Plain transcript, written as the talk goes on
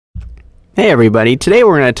Hey everybody, today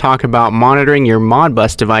we're going to talk about monitoring your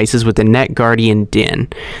Modbus devices with the NetGuardian DIN.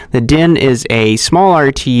 The DIN is a small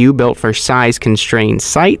RTU built for size-constrained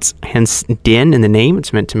sites, hence DIN in the name.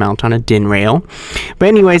 It's meant to mount on a DIN rail. But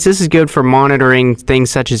anyways, this is good for monitoring things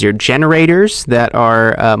such as your generators that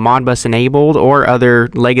are Modbus enabled or other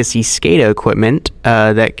legacy SCADA equipment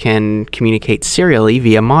that can communicate serially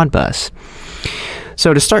via Modbus.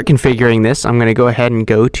 So to start configuring this, I'm going to go ahead and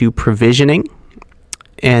go to Provisioning,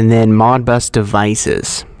 and then Modbus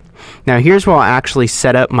Devices. Now here's where I'll actually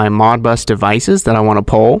set up my Modbus devices that I want to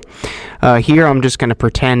pull. Here I'm just going to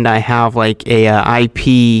pretend I have like a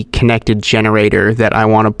IP connected generator that I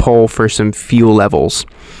want to pull for some fuel levels.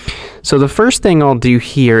 So the first thing I'll do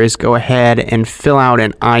here is go ahead and fill out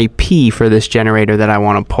an IP for this generator that I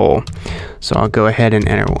want to pull. So I'll go ahead and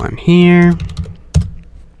enter one here.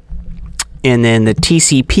 And then the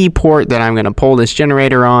TCP port that I'm going to pull this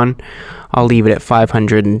generator on, I'll leave it at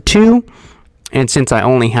 502. And since I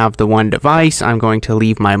only have the one device, I'm going to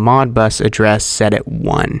leave my Modbus address set at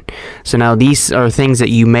 1. So now these are things that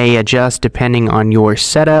you may adjust depending on your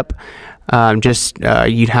setup.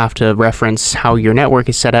 You'd have to reference how your network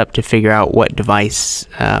is set up to figure out what device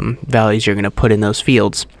values you're going to put in those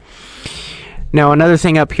fields. Now another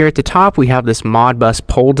thing up here at the top, we have this Modbus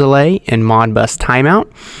poll delay and Modbus timeout.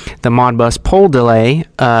 The Modbus poll delay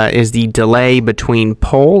is the delay between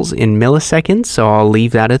polls in milliseconds, so I'll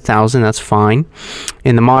leave that at 1,000, that's fine.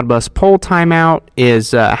 And the Modbus poll timeout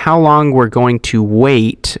is how long we're going to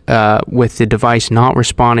wait with the device not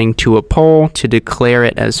responding to a poll to declare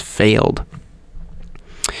it as failed.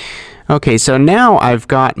 Okay, so now I've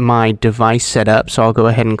got my device set up, so I'll go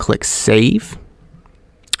ahead and click Save,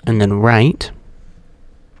 and then Write.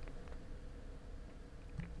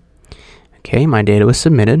 Okay, my data was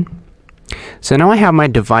submitted. So now I have my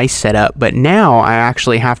device set up, but now I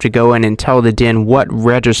actually have to go in and tell the DIN what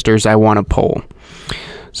registers I want to pull.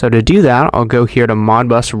 So to do that, I'll go here to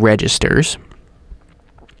Modbus Registers.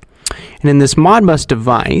 And in this Modbus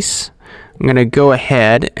device, I'm going to go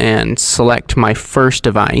ahead and select my first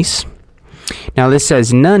device. Now this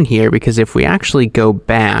says none here because if we actually go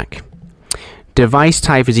back, device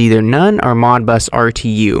type is either none or Modbus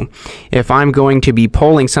RTU. If I'm going to be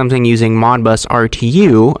polling something using Modbus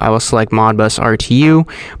RTU, I will select Modbus RTU,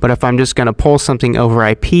 but if I'm just going to pull something over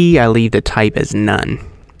IP, I leave the type as none.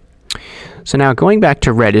 So now going back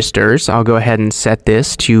to registers, I'll go ahead and set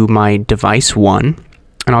this to my device 1,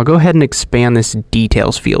 and I'll go ahead and expand this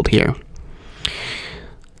details field here.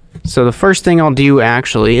 So the first thing I'll do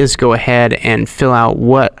actually is go ahead and fill out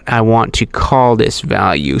what I want to call this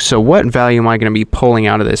value. So what value am I going to be pulling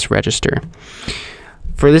out of this register?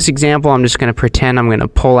 For this example, I'm just going to pretend I'm going to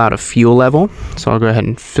pull out a fuel level. So I'll go ahead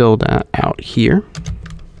and fill that out here.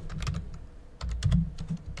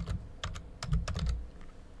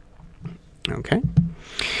 Okay.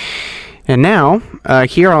 And now,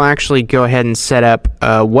 here I'll actually go ahead and set up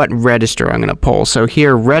what register I'm going to pull. So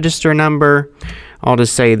here, register number, I'll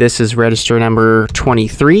just say this is register number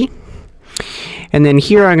 23. And then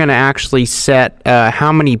here I'm going to actually set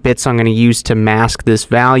how many bits I'm going to use to mask this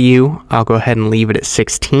value. I'll go ahead and leave it at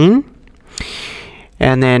 16.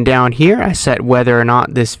 And then down here I set whether or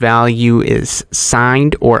not this value is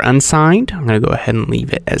signed or unsigned. I'm going to go ahead and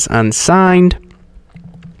leave it as unsigned.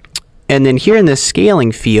 And then here in the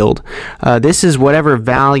scaling field, this is whatever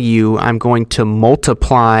value I'm going to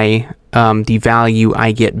multiply the value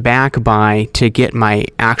I get back by to get my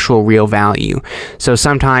actual real value. So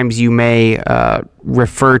sometimes you may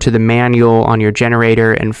refer to the manual on your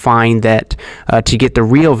generator and find that to get the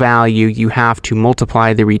real value, you have to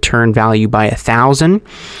multiply the return value by 1,000.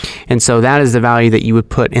 And so that is the value that you would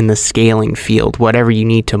put in the scaling field, whatever you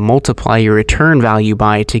need to multiply your return value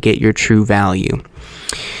by to get your true value.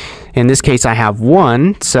 In this case, I have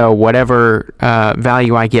 1, so whatever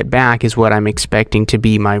value I get back is what I'm expecting to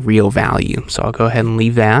be my real value. So I'll go ahead and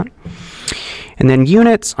leave that. And then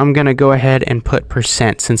units, I'm going to go ahead and put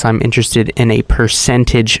 % since I'm interested in a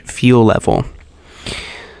percentage fuel level.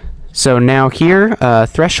 So now here,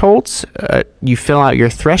 thresholds, you fill out your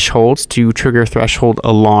thresholds to trigger threshold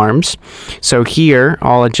alarms. So here,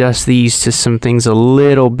 I'll adjust these to some things a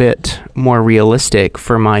little bit more realistic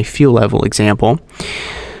for my fuel level example.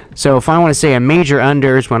 So if I want to say a major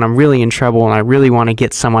under is when I'm really in trouble and I really want to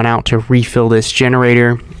get someone out to refill this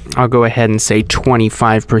generator, I'll go ahead and say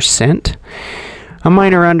 25%. A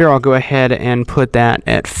minor under, I'll go ahead and put that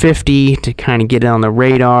at 50 to kind of get it on the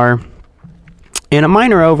radar. And a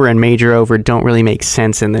minor over and major over don't really make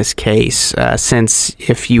sense in this case, since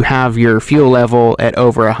if you have your fuel level at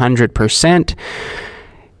over 100%,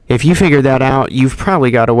 If you figured that out, you've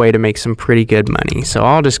probably got a way to make some pretty good money. So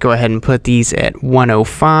I'll just go ahead and put these at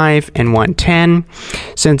 105 and 110,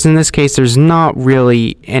 since in this case there's not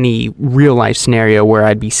really any real life scenario where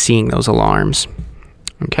I'd be seeing those alarms.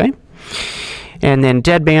 Okay. And then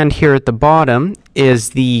deadband here at the bottom is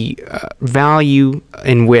the value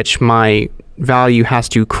in which my value has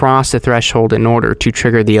to cross the threshold in order to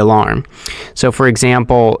trigger the alarm. So for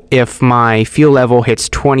example, if my fuel level hits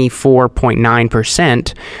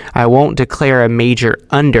 24.9%, I won't declare a major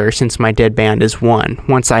under since my deadband is 1.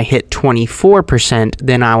 Once I hit 24%,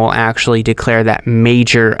 then I will actually declare that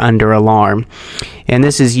major under alarm. And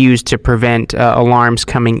this is used to prevent alarms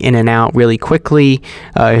coming in and out really quickly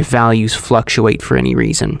if values fluctuate for any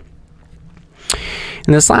reason.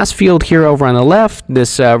 And this last field here over on the left,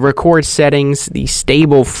 this record settings, the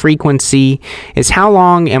stable frequency, is how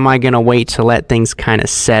long am I going to wait to let things kind of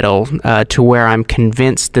settle to where I'm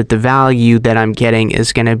convinced that the value that I'm getting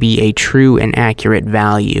is going to be a true and accurate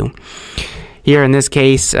value. Here in this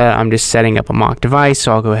case, I'm just setting up a mock device,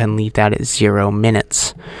 so I'll go ahead and leave that at 0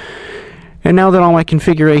 minutes. And now that all my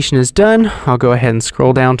configuration is done, I'll go ahead and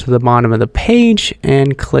scroll down to the bottom of the page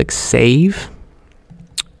and click Save.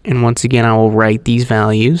 And once again, I will write these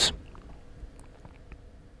values.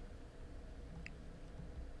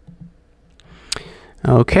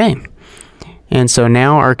 Okay. And so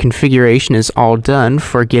now our configuration is all done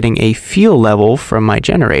for getting a fuel level from my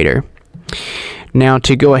generator. Now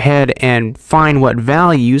to go ahead and find what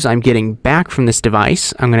values I'm getting back from this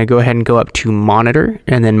device, I'm going to go ahead and go up to Monitor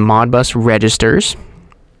and then Modbus Registers.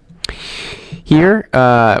 Here,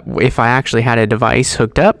 if I actually had a device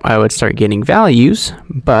hooked up, I would start getting values,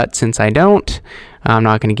 but since I don't, I'm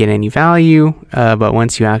not going to get any value, but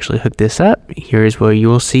once you actually hook this up, here's where you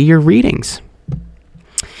will see your readings.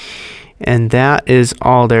 And that is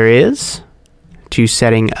all there is to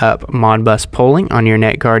setting up Modbus polling on your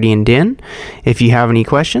NetGuardian DIN. If you have any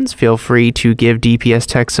questions, feel free to give DPS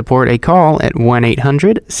Tech Support a call at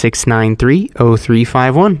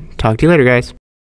 1-800-693-0351. Talk to you later, guys.